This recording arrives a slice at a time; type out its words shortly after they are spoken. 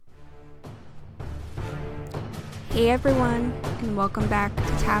Hey everyone, and welcome back to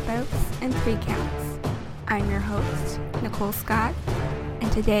Tap Outs and Three Counts. I'm your host, Nicole Scott, and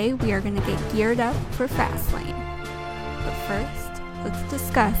today we are going to get geared up for Fastlane. But first, let's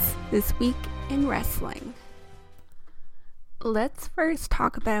discuss this week in wrestling. Let's first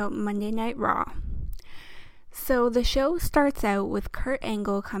talk about Monday Night Raw. So the show starts out with Kurt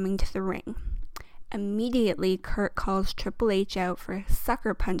Angle coming to the ring. Immediately, Kurt calls Triple H out for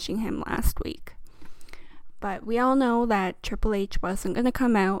sucker punching him last week. But we all know that Triple H wasn't going to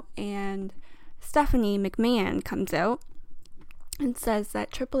come out, and Stephanie McMahon comes out and says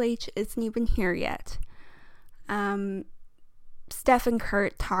that Triple H isn't even here yet. Steph and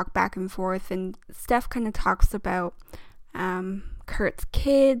Kurt talk back and forth, and Steph kind of talks about Kurt's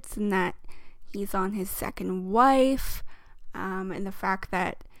kids and that he's on his second wife, and the fact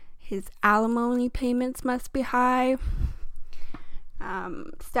that his alimony payments must be high.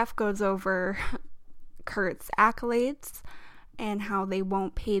 Steph goes over Kurt's accolades and how they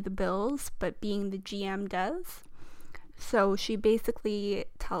won't pay the bills, but being the GM does. So she basically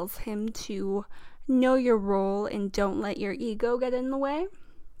tells him to know your role and don't let your ego get in the way.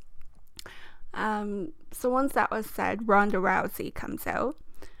 So once that was said, Ronda Rousey comes out.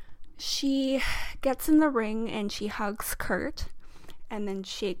 She gets in the ring and she hugs Kurt and then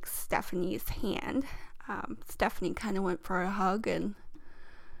shakes Stephanie's hand. Stephanie kind of went for a hug and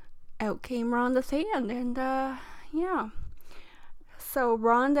out came Ronda's hand, and yeah. So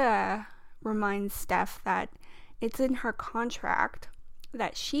Ronda reminds Steph that it's in her contract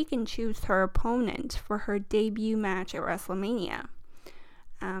that she can choose her opponent for her debut match at WrestleMania.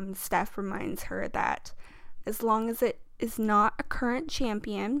 Steph reminds her that as long as it is not a current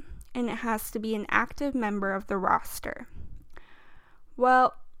champion and it has to be an active member of the roster.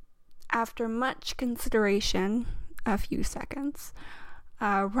 Well, after much consideration, a few seconds,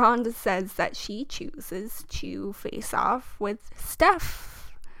 Ronda says that she chooses to face off with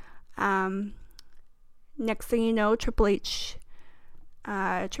Steph. Next thing you know, Triple H's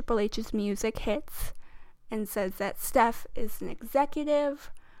music hits and says that Steph is an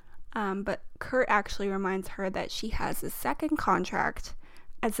executive, but Kurt actually reminds her that she has a second contract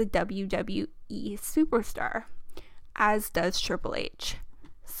as a WWE superstar, as does Triple H.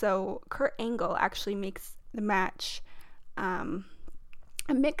 So Kurt Angle actually makes the match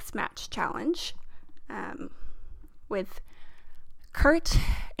a mixed match challenge with Kurt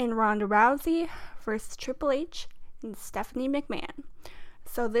and Ronda Rousey versus Triple H and Stephanie McMahon.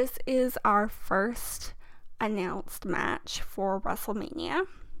 So this is our first announced match for WrestleMania.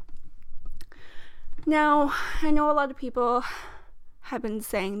 Now, I know a lot of people have been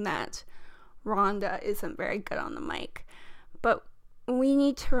saying that Ronda isn't very good on the mic, but we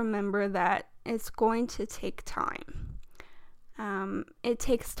need to remember that it's going to take time. It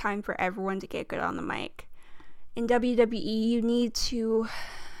takes time for everyone to get good on the mic. In WWE, you need to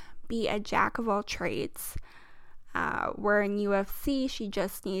be a jack of all trades, where in UFC, she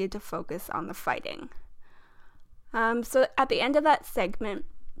just needed to focus on the fighting. So at the end of that segment,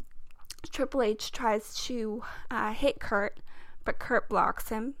 Triple H tries to hit Kurt, but Kurt blocks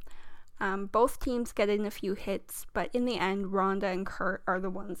him. Both teams get in a few hits, but in the end, Ronda and Kurt are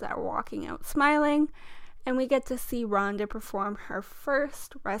the ones that are walking out smiling, and we get to see Ronda perform her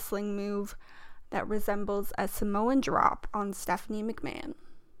first wrestling move that resembles a Samoan drop on Stephanie McMahon.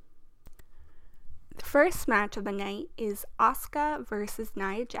 The first match of the night is Asuka versus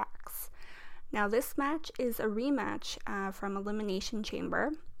Nia Jax. Now this match is a rematch from Elimination Chamber.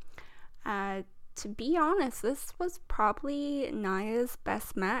 To be honest, this was probably Nia's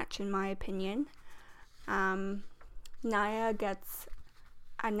best match in my opinion. Nia gets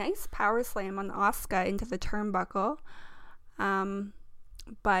a nice power slam on Asuka into the turnbuckle,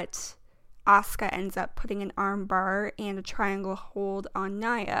 but Asuka ends up putting an arm bar and a triangle hold on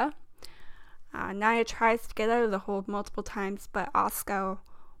Nia. Nia tries to get out of the hold multiple times, but Asuka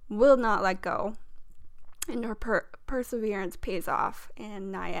will not let go, and her perseverance pays off,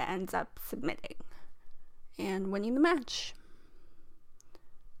 and Nia ends up submitting and winning the match.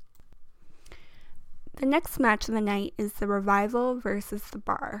 The next match of the night is the Revival versus the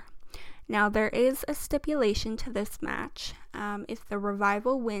Bar. Now, there is a stipulation to this match. If the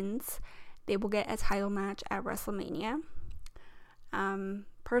Revival wins, they will get a title match at WrestleMania.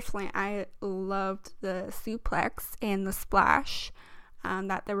 Personally, I loved the suplex and the splash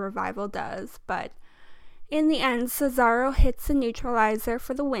that the Revival does, but in the end, Cesaro hits a neutralizer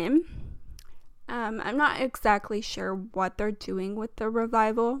for the win. I'm not exactly sure what they're doing with the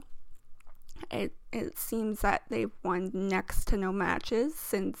Revival. It seems that they've won next to no matches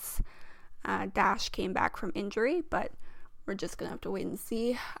since Dash came back from injury, but we're just gonna have to wait and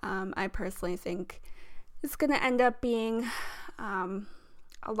see. I personally think It's going to end up being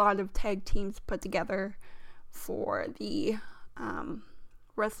a lot of tag teams put together for the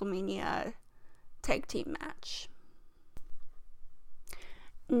WrestleMania tag team match.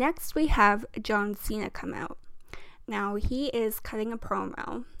 Next, we have John Cena come out. Now, he is cutting a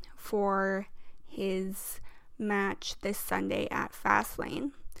promo for his match this Sunday at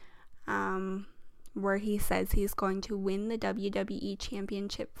Fastlane, where he says he's going to win the WWE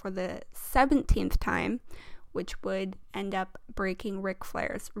Championship for the 17th time, which would end up breaking Ric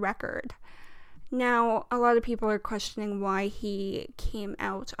Flair's record. Now, a lot of people are questioning why he came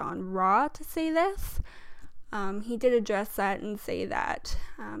out on Raw to say this. He did address that and say that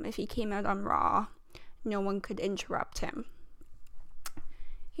if he came out on Raw, no one could interrupt him.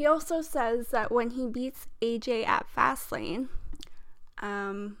 He also says that when he beats AJ at Fastlane,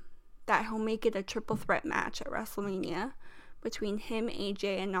 that he'll make it a triple threat match at WrestleMania between him,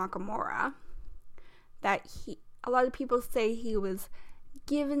 AJ, and Nakamura. A lot of people say he was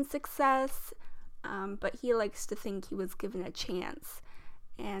given success, but he likes to think he was given a chance,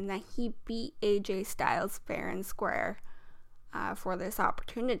 and that he beat AJ Styles fair and square for this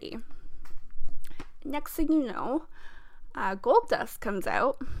opportunity. Next thing you know, Goldust comes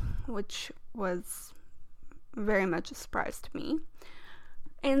out, which was very much a surprise to me,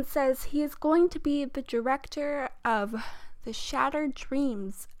 and says he is going to be the director of the Shattered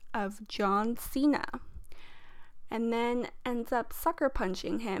Dreams of John Cena, and then ends up sucker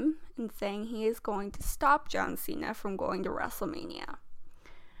punching him and saying he is going to stop John Cena from going to WrestleMania.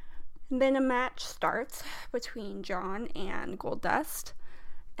 And then a match starts between John and Goldust,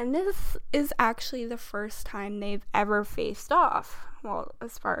 and this is actually the first time they've ever faced off, well,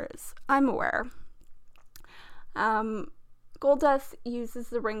 as far as I'm aware. Goldust uses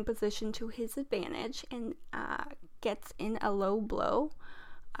the ring position to his advantage and gets in a low blow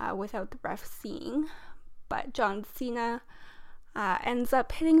without the ref seeing, but John Cena ends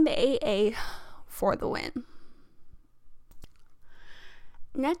up hitting the AA for the win.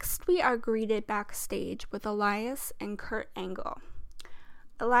 Next, we are greeted backstage with Elias and Kurt Angle.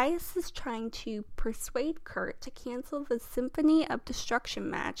 Elias is trying to persuade Kurt to cancel the Symphony of Destruction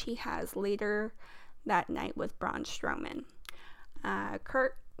match he has later that night with Braun Strowman.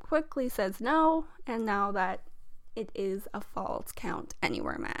 Kurt quickly says no, and now that it is a Falls Count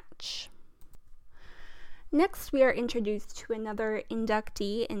Anywhere match. Next, we are introduced to another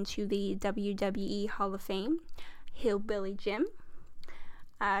inductee into the WWE Hall of Fame, Hillbilly Jim.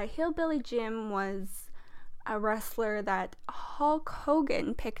 Hillbilly Jim was a wrestler that Hulk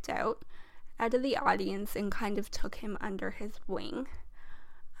Hogan picked out of the audience and kind of took him under his wing.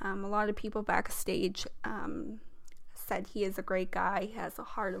 A lot of people backstage said he is a great guy, he has a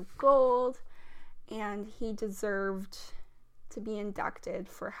heart of gold, and he deserved to be inducted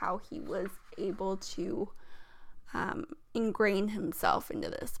for how he was able to ingrain himself into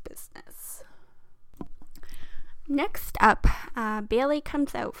this business. Next up, Bayley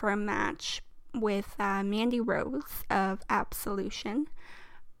comes out for a match with Mandy Rose of Absolution.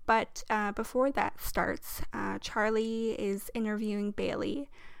 But before that starts, Charlie is interviewing Bayley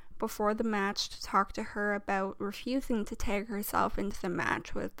before the match to talk to her about refusing to tag herself into the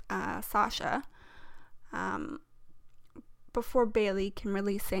match with Sasha. Before Bayley can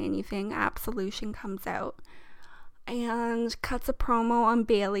really say anything, Absolution comes out and cuts a promo on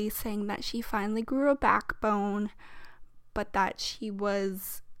Bayley saying that she finally grew a backbone, but that she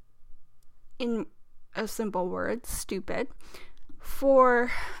was, in a simple word, stupid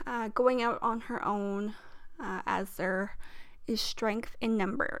for going out on her own, as there is strength in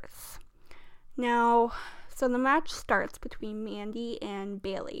numbers. Now, so the match starts between Mandy and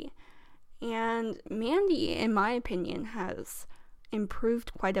Bayley, and Mandy, in my opinion, has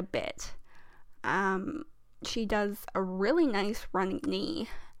improved quite a bit. She does a really nice running knee,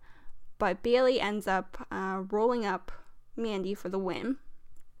 but Bayley ends up rolling up Mandy for the win.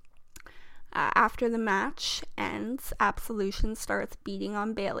 After the match ends, Absolution starts beating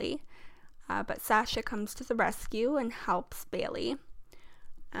on Bayley, but Sasha comes to the rescue and helps Bayley.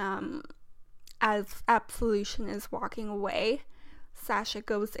 As Absolution is walking away, Sasha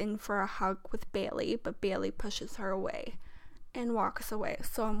goes in for a hug with Bayley, but Bayley pushes her away and walks away.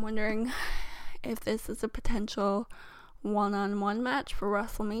 So I'm wondering if this is a potential one-on-one match for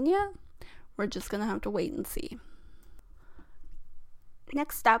WrestleMania. We're just gonna have to wait and see.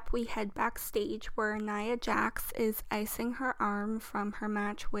 Next up, we head backstage where Nia Jax is icing her arm from her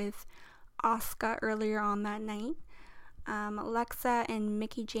match with Asuka earlier on that night. Alexa and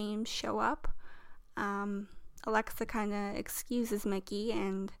Mickie James show up. Alexa kind of excuses Mickie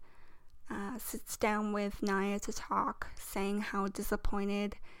and sits down with Nia to talk, saying how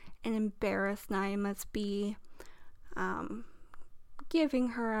disappointed and embarrassed Nia must be, giving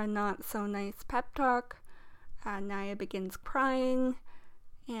her a not so nice pep talk. Nia begins crying,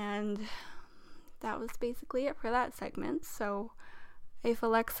 and that was basically it for that segment. So if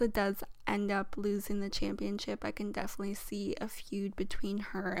Alexa does end up losing the championship, I can definitely see a feud between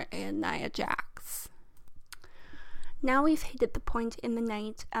her and Nia Jax. Now we've hit at the point in the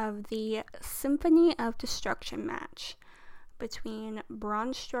night of the Symphony of Destruction match between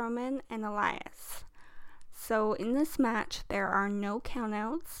Braun Strowman and Elias. So in this match, there are no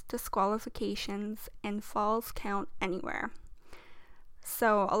countouts, disqualifications, and falls count anywhere.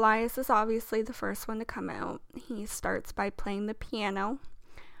 So Elias is obviously the first one to come out. He starts by playing the piano,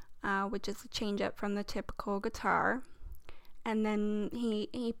 which is a change up from the typical guitar. And then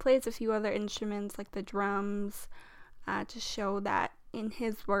he plays a few other instruments like the drums, to show that, in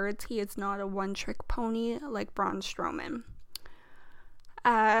his words, he is not a one-trick pony like Braun Strowman.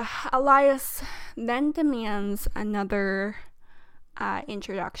 Elias then demands another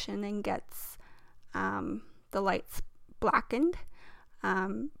introduction and gets the lights blackened.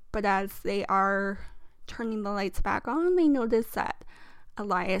 But as they are turning the lights back on, they notice that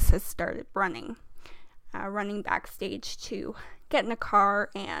Elias has started running backstage to get in a car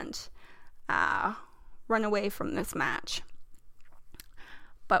and run away from this match.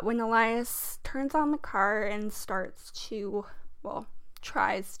 But when Elias turns on the car and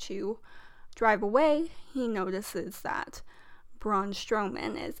tries to drive away, he notices that Braun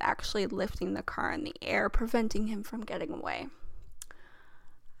Strowman is actually lifting the car in the air, preventing him from getting away.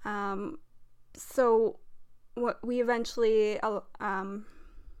 So what we eventually,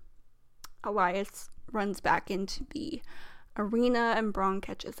 Elias runs back into the arena and Braun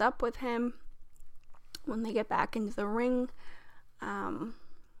catches up with him. When they get back into the ring, Braun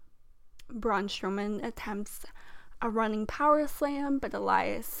Strowman attempts a running power slam, but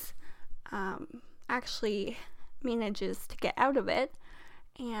Elias actually manages to get out of it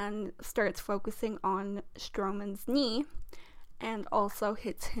and starts focusing on Strowman's knee and also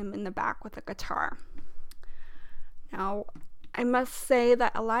hits him in the back with a guitar. Now, I must say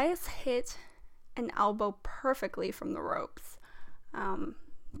that Elias hit an elbow perfectly from the ropes.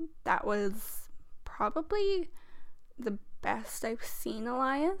 That was probably the best I've seen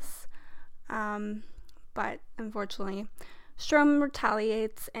Elias. But unfortunately, Strowman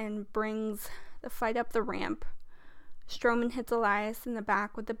retaliates and brings the fight up the ramp. Strowman hits Elias in the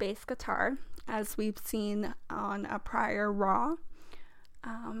back with the bass guitar, as we've seen on a prior Raw.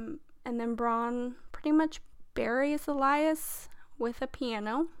 And then Braun pretty much buries Elias with a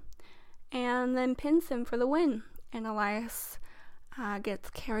piano and then pins him for the win. And Elias gets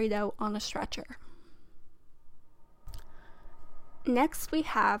carried out on a stretcher. Next, we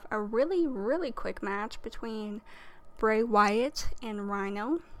have a really, really quick match between Bray Wyatt and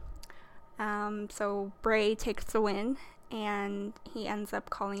Rhino. So Bray takes the win, and he ends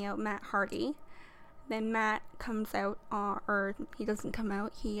up calling out Matt Hardy. Then Matt comes out, or he doesn't come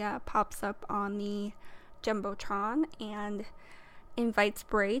out, he pops up on the Jumbotron and invites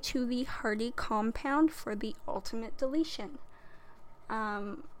Bray to the Hardy compound for the ultimate deletion.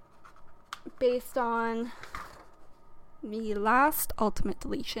 Based on the last ultimate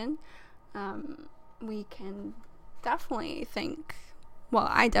deletion, we can definitely think,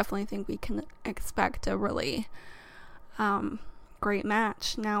 I definitely think we can expect a really great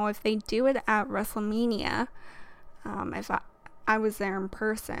match. Now, if they do it at WrestleMania, if I was there in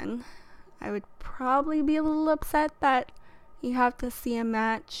person, I would probably be a little upset that you have to see a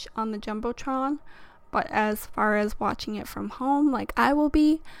match on the Jumbotron. But as far as watching it from home, like I will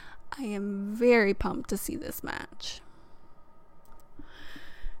be, I am very pumped to see this match.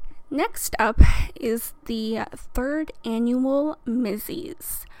 Next up is the third annual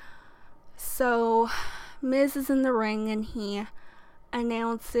Mizzies. So, Miz is in the ring and he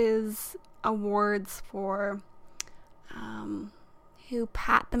announces awards for who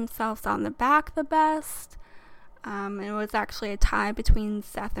pat themselves on the back the best. It was actually a tie between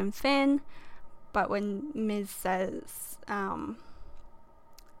Seth and Finn, but when Miz says they're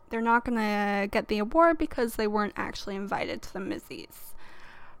not going to get the award because they weren't actually invited to the Mizzies.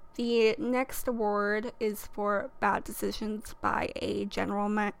 The next award is for bad decisions by a general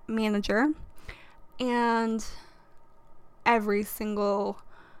manager, and every single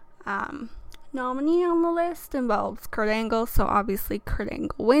nominee on the list involves Kurt Angle, so obviously Kurt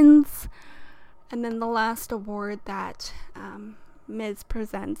Angle wins. And then the last award that Miz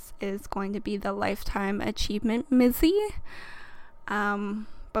presents is going to be the Lifetime Achievement Mizzy.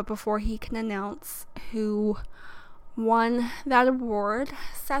 But before he can announce who won that award,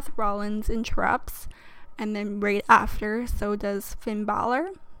 Seth Rollins interrupts, and then right after, so does Finn Balor.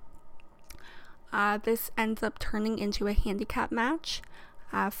 This ends up turning into a handicap match.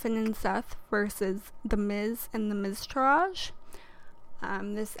 Finn and Seth versus The Miz and The Miztourage.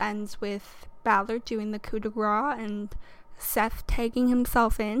 This ends with Balor doing the coup de grace and Seth tagging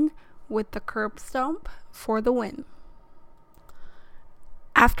himself in with the curb stomp for the win.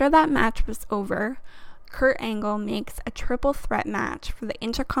 After that match was over, Kurt Angle makes a triple threat match for the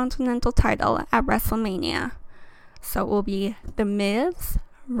Intercontinental title at WrestleMania. So it will be The Miz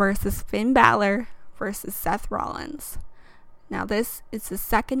versus Finn Balor versus Seth Rollins. Now this is the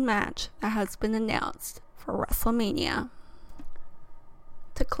second match that has been announced for WrestleMania.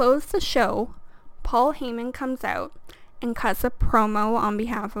 To close the show, Paul Heyman comes out and cuts a promo on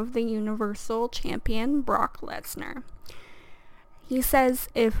behalf of the Universal Champion Brock Lesnar. He says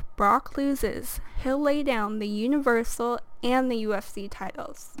if Brock loses, he'll lay down the Universal and the UFC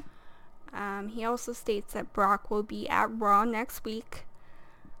titles. He also states that Brock will be at Raw next week.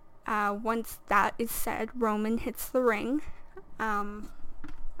 Once that is said, Roman hits the ring. And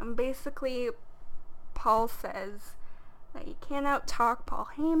basically, Paul says that you can't out-talk Paul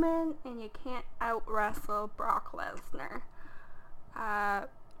Heyman and you can't out-wrestle Brock Lesnar.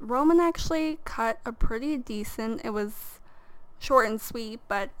 Roman actually cut a pretty decent, it was short and sweet,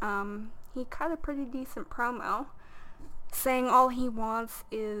 but he cut a pretty decent promo saying all he wants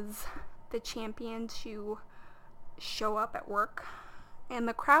is the champion to show up at work. And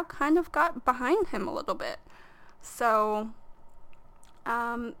the crowd kind of got behind him a little bit. So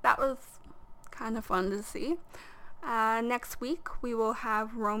that was kind of fun to see. Next week, we will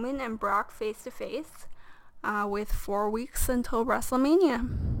have Roman and Brock face-to-face with 4 weeks until WrestleMania.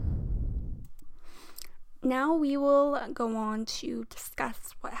 Now we will go on to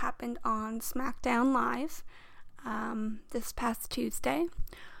discuss what happened on SmackDown Live this past Tuesday.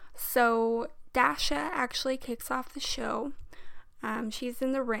 So Dasha actually kicks off the show. She's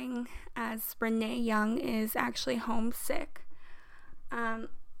in the ring as Renee Young is actually homesick. I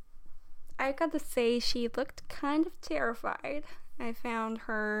got to say she looked kind of terrified. I found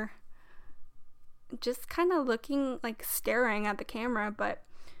her just kind of looking like staring at the camera, but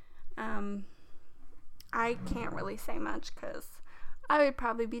I can't really say much because I would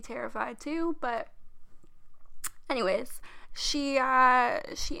probably be terrified too. But anyways, she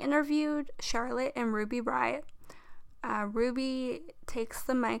interviewed Charlotte and Ruby Riott. Ruby takes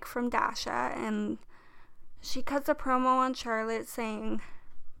the mic from Dasha and she cuts a promo on Charlotte saying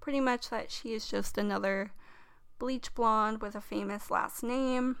pretty much that she is just another bleach blonde with a famous last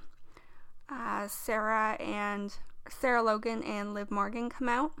name. Sarah Logan and Liv Morgan come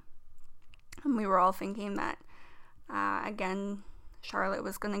out, and we were all thinking that again Charlotte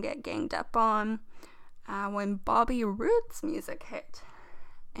was gonna get ganged up on when Bobby Roode's music hit,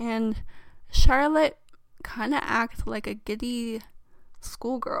 and Charlotte kind of acted like a giddy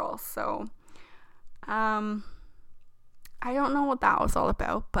schoolgirl. So I don't know what that was all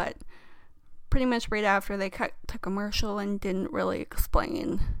about, but pretty much right after they cut to commercial and didn't really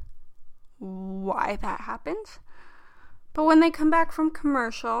explain why that happened. But when they come back from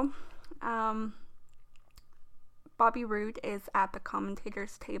commercial, Bobby Roode is at the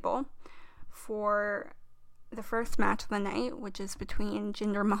commentator's table for the first match of the night, which is between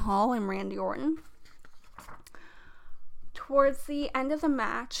Jinder Mahal and Randy Orton. Towards the end of the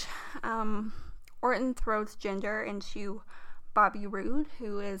match, Orton throws Jinder into Bobby Roode,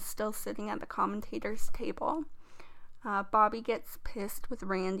 who is still sitting at the commentator's table. Bobby gets pissed with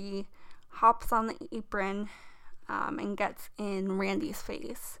Randy, hops on the apron, and gets in Randy's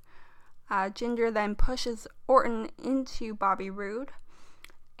face. Jinder then pushes Orton into Bobby Roode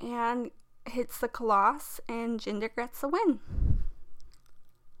and hits the Colossus, and Jinder gets the win.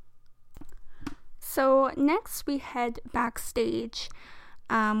 So next we head backstage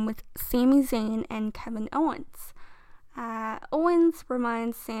with Sami Zayn and Kevin Owens. Owens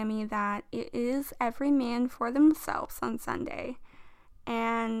reminds Sami that it is every man for themselves on Sunday,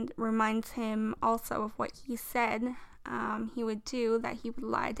 and reminds him also of what he said he would do, that he would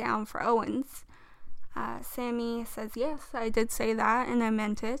lie down for Owens. Sami says, yes, I did say that and I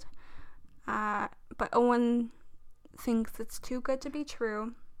meant it, but Owen thinks it's too good to be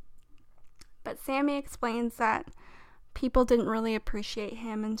true. But Sami explains that people didn't really appreciate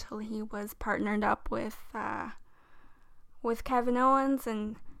him until he was partnered up with Kevin Owens,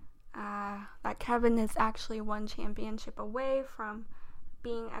 and that Kevin is actually one championship away from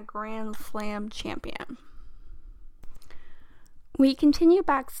being a Grand Slam champion. We continue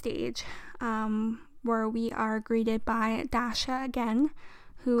backstage, where we are greeted by Dasha again,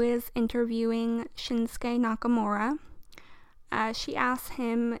 who is interviewing Shinsuke Nakamura. She asks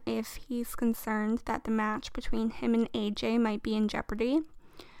him if he's concerned that the match between him and AJ might be in jeopardy.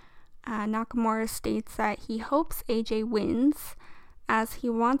 Nakamura states that he hopes AJ wins as he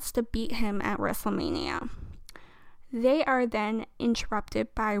wants to beat him at WrestleMania. They are then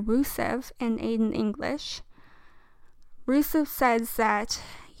interrupted by Rusev and Aiden English. Rusev says that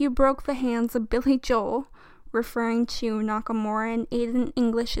you broke the hands of Billy Joel, referring to Nakamura and Aiden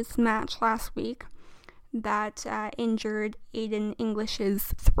English's match last week that injured Aiden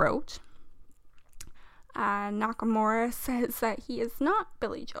English's throat. Nakamura says that he is not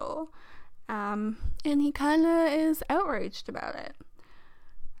Billy Joel, and he kind of is outraged about it.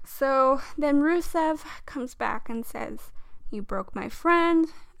 So then Rusev comes back and says, you broke my friend,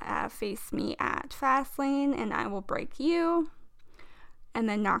 face me at Fastlane and I will break you. And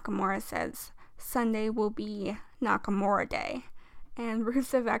then Nakamura says, Sunday will be Nakamura Day. And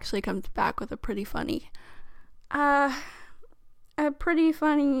Rusev actually comes back with a pretty funny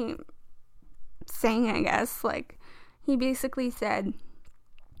saying, I guess. Like, he basically said,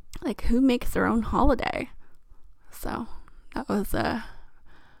 like, who makes their own holiday? So that was a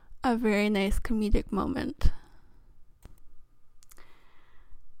very nice comedic moment.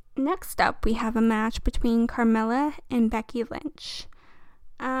 Next up, we have a match between Carmella and Becky Lynch.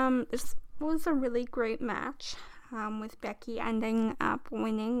 This was a really great match, with Becky ending up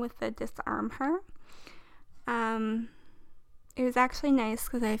winning with the disarm her. It was actually nice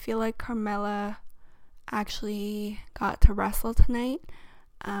because I feel like Carmella actually got to wrestle tonight.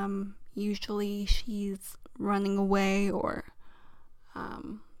 Usually she's running away or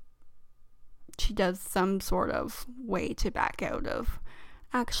she does some sort of way to back out of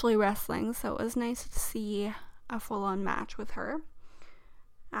actually wrestling, so it was nice to see a full-on match with her.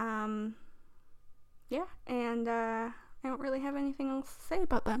 I don't really have anything else to say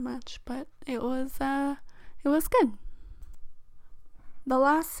about that match, but it was good. The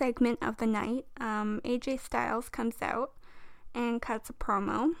last segment of the night, AJ Styles comes out and cuts a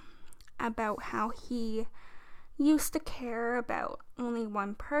promo about how he used to care about only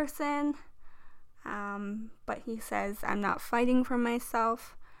one person, but he says, I'm not fighting for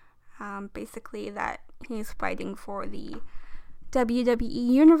myself. Basically that he's fighting for the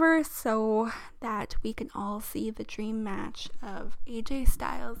WWE Universe so that we can all see the dream match of AJ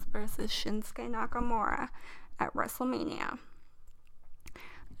Styles versus Shinsuke Nakamura at WrestleMania.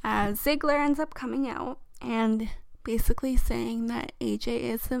 Ziggler ends up coming out and basically saying that AJ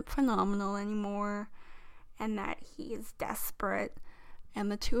isn't phenomenal anymore and that he is desperate,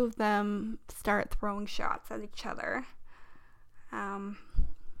 and the two of them start throwing shots at each other.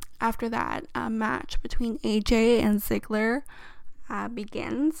 After that, a match between AJ and Ziggler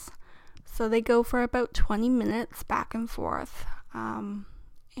begins. So they go for about 20 minutes back and forth. And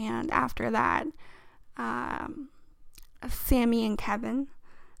after that, Sammy and Kevin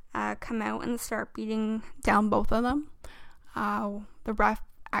come out and start beating down both of them. The ref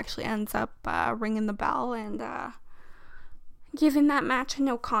actually ends up ringing the bell and giving that match a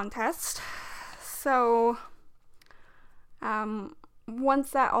no contest. So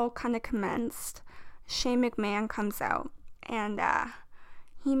once that all kind of commenced, Shane McMahon comes out and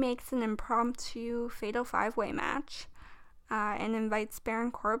he makes an impromptu Fatal 5-Way match and invites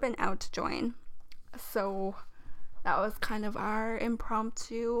Baron Corbin out to join. So that was kind of our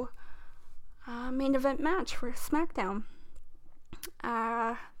impromptu main event match for SmackDown.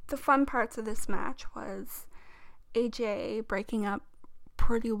 The fun parts of this match was AJ breaking up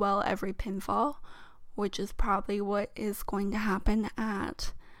pretty well every pinfall, which is probably what is going to happen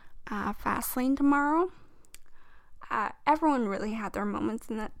at Fastlane tomorrow. Everyone really had their moments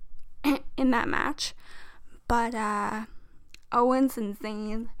in that match, but Owens and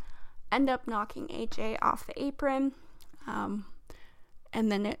Zayn end up knocking AJ off the apron, and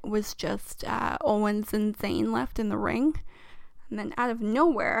then it was just Owens and Zayn left in the ring, and then out of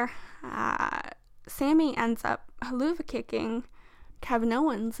nowhere, Sammy ends up haluva kicking Kevin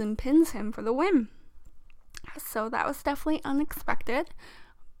Owens and pins him for the win. So that was definitely unexpected,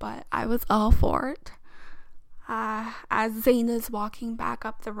 but I was all for it. As Zayn is walking back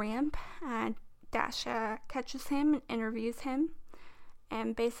up the ramp, Dasha catches him and interviews him,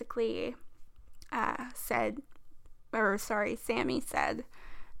 and basically Sammy said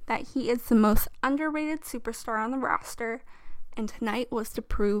that he is the most underrated superstar on the roster, and tonight was to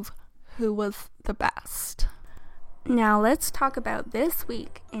prove who was the best. Now let's talk about this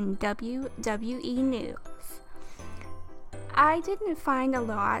week in WWE news. I didn't find a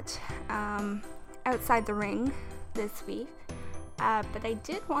lot outside the ring this week, but I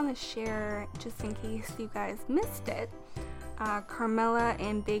did want to share, just in case you guys missed it, Carmella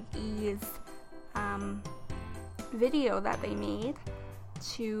and Big E's video that they made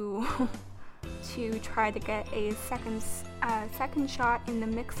to try to get a second a second shot in the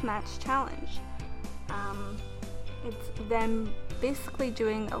Mixed Match Challenge. It's them basically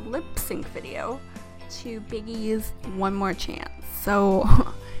doing a lip sync video to Big E's One More Chance. So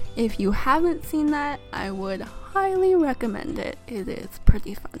if you haven't seen that, I would highly recommend it. It is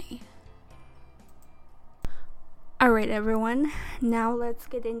pretty funny. Alright everyone, now let's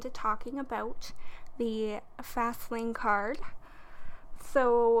get into talking about the Fastlane card.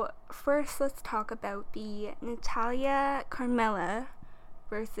 So first let's talk about the Natalya Carmella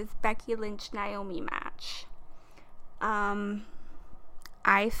versus Becky Lynch Naomi match.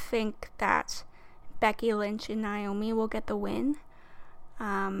 I think that Becky Lynch and Naomi will get the win.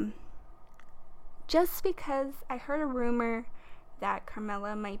 Just because I heard a rumor that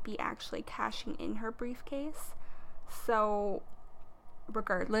Carmella might be actually cashing in her briefcase. So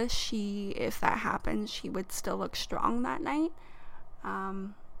regardless, if that happens, she would still look strong that night.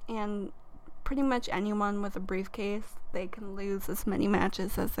 And pretty much anyone with a briefcase, they can lose as many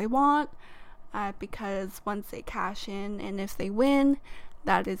matches as they want. Because once they cash in and if they win,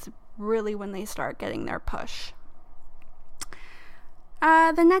 that is really when they start getting their push.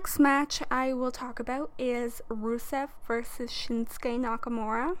 The next match I will talk about is Rusev versus Shinsuke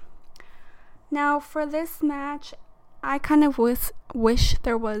Nakamura. Now for this match, I kind of wish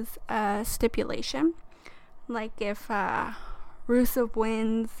there was a stipulation. Like if Rusev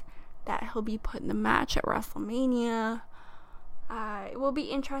wins, that he'll be put in the match at WrestleMania. It will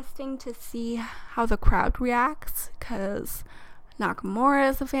be interesting to see how the crowd reacts, because Nakamura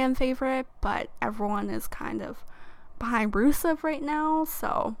is a fan favorite, but everyone is kind of behind Rusev right now,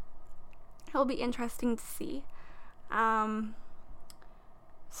 so it'll be interesting to see.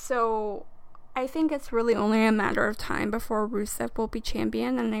 So I think it's really only a matter of time before Rusev will be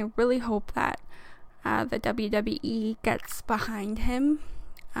champion, and I really hope that the WWE gets behind him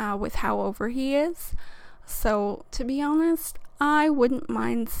with how over he is. So to be honest, I wouldn't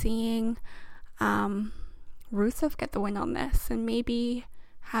mind seeing Rusev get the win on this and maybe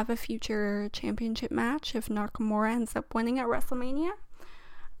have a future championship match if Nakamura ends up winning at WrestleMania.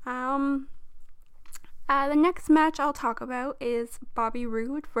 The next match I'll talk about is Bobby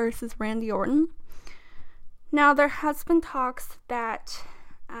Roode versus Randy Orton. Now, there has been talks that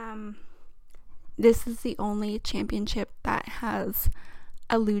this is the only championship that has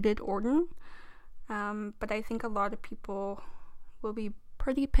eluded Orton. But I think a lot of people will be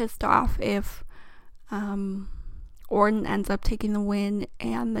pretty pissed off if Orton ends up taking the win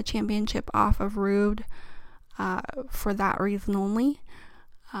and the championship off of Roode for that reason only.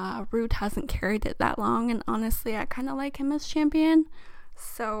 Roode hasn't carried it that long, and honestly, I kind of like him as champion.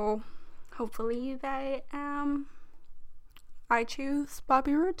 So hopefully that I choose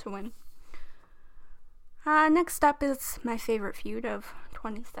Bobby Roode to win. Next up is my favorite feud of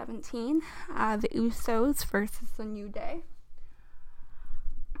 2017, the Usos versus the New Day.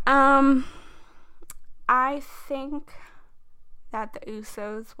 I think that the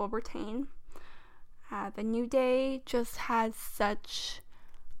Usos will retain. The New Day just has such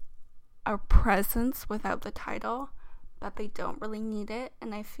a presence without the title that they don't really need it,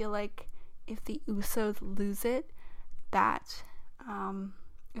 and I feel like if the Usos lose it, that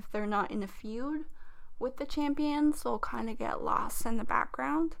if they're not in a feud with the champions, they'll kind of get lost in the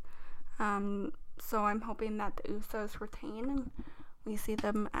background. So I'm hoping that the Usos retain and we see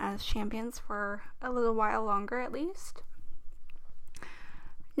them as champions for a little while longer at least.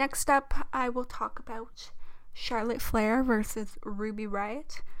 Next up, I will talk about Charlotte Flair versus Ruby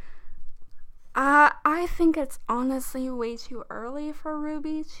Riott. I think it's honestly way too early for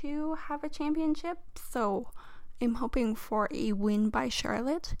Ruby to have a championship, so I'm hoping for a win by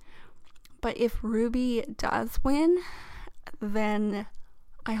Charlotte. But if Ruby does win, then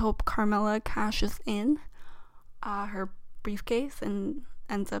I hope Carmella cashes in her briefcase and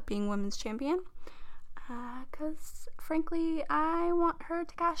ends up being women's champion. Because frankly, I want her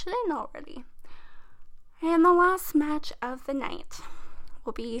to cash it in already. And the last match of the night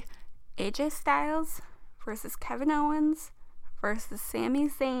will be AJ Styles versus Kevin Owens versus Sami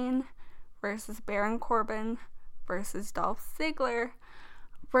Zayn versus Baron Corbin versus Dolph Ziggler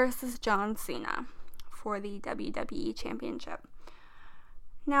versus John Cena for the WWE Championship.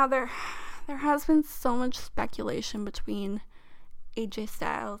 Now, there has been so much speculation between AJ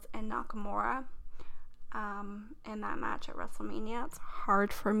Styles and Nakamura in that match at WrestleMania. It's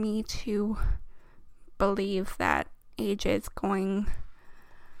hard for me to believe that AJ is going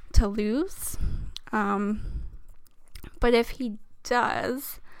to lose. But if he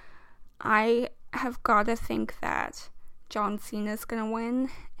does, I have got to think that John Cena is going to win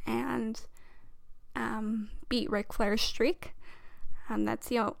and beat Ric Flair's streak. That's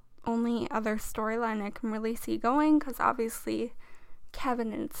the only other storyline I can really see going, because obviously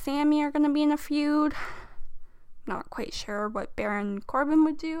Kevin and Sami are going to be in a feud. Not quite sure what Baron Corbin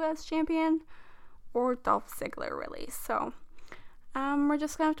would do as champion, or Dolph Ziggler, really. So we're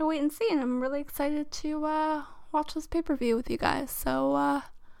just going to have to wait and see, and I'm really excited to watch this pay-per-view with you guys. So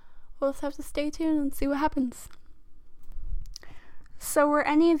we'll just have to stay tuned and see what happens. So were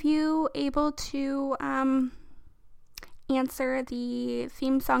any of you able to answer the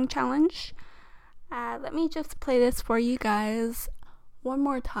theme song challenge? Let me just play this for you guys one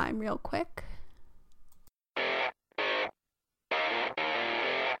more time real quick.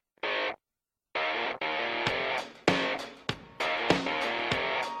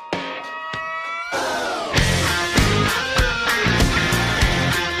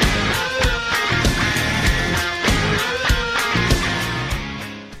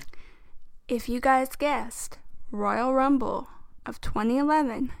 If you guys guessed Royal Rumble of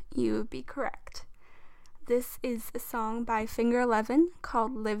 2011, you would be correct. This is a song by Finger Eleven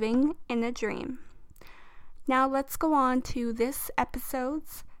called Living in a Dream. Now let's go on to this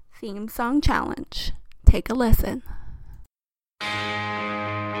episode's theme song challenge. Take a listen.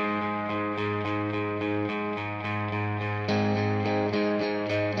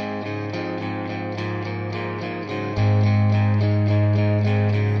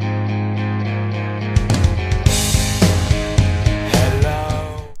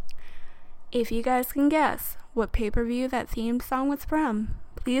 If you guys can guess what pay-per-view that theme song was from,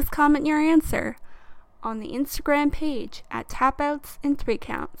 please comment your answer on the Instagram page at Tapouts and 3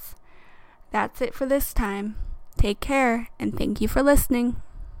 Counts. That's it for this time. Take care, and thank you for listening.